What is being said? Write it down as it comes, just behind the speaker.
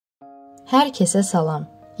Hər kəsə salam.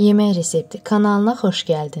 Yemək resepti kanalına xoş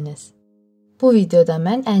gəldiniz. Bu videoda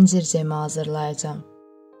mən əncir cemi hazırlayacağam.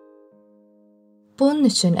 Bunun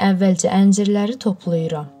üçün əvvəlcə əncirləri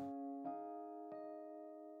toplayıram.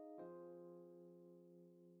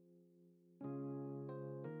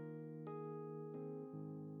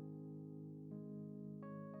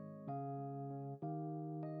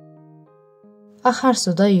 Axar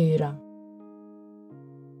suda yuyuram.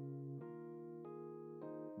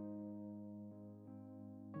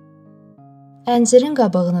 Əncirin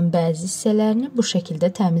qabığının bəzi hissələrini bu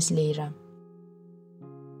şəkildə təmizləyirəm.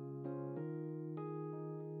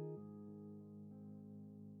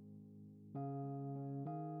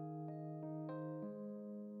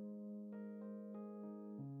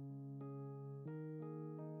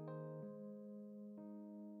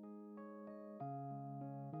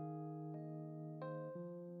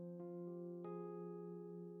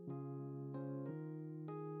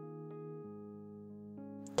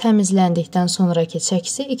 Təmizləndikdən sonraki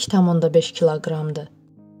çəkisi 2,5 kiloqramdır.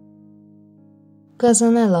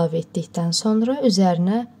 Qazana əlavə etdikdən sonra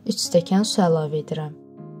üzərinə 3 stəkan su əlavə edirəm.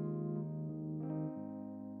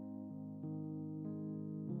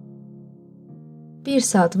 Bir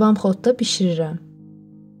saat vamxodda bişirirəm.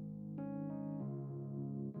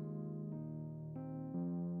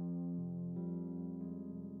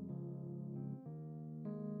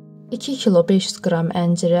 $2 kilo 500 qram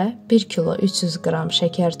əncirə 1 kilo 300 qram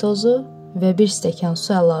şəkər tozu və 1 stəkan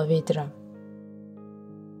su əlavə edirəm.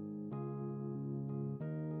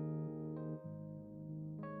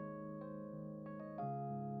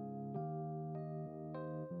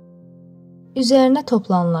 Üzərinə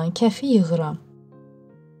toplanılan kəfi yığıram.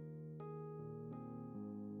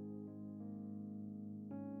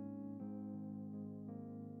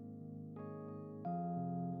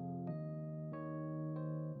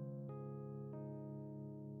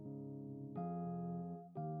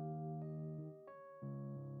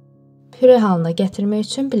 Püre halına gətirmək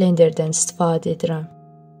üçün blenderdən istifadə edirəm.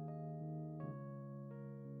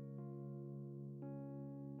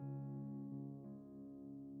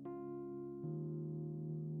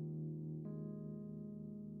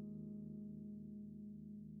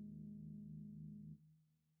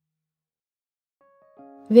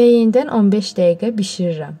 Və yenidən 15 dəqiqə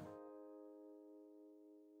bişirirəm.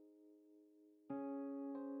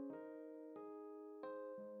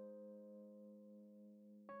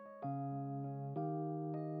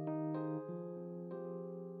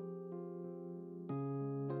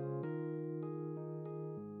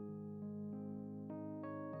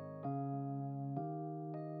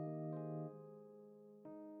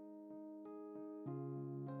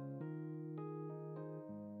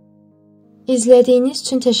 İzlədiyiniz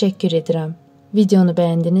üçün təşəkkür edirəm. Videonu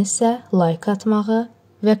bəyəndinizsə, like atmağı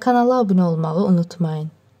və kanala abunə olmağı unutmayın.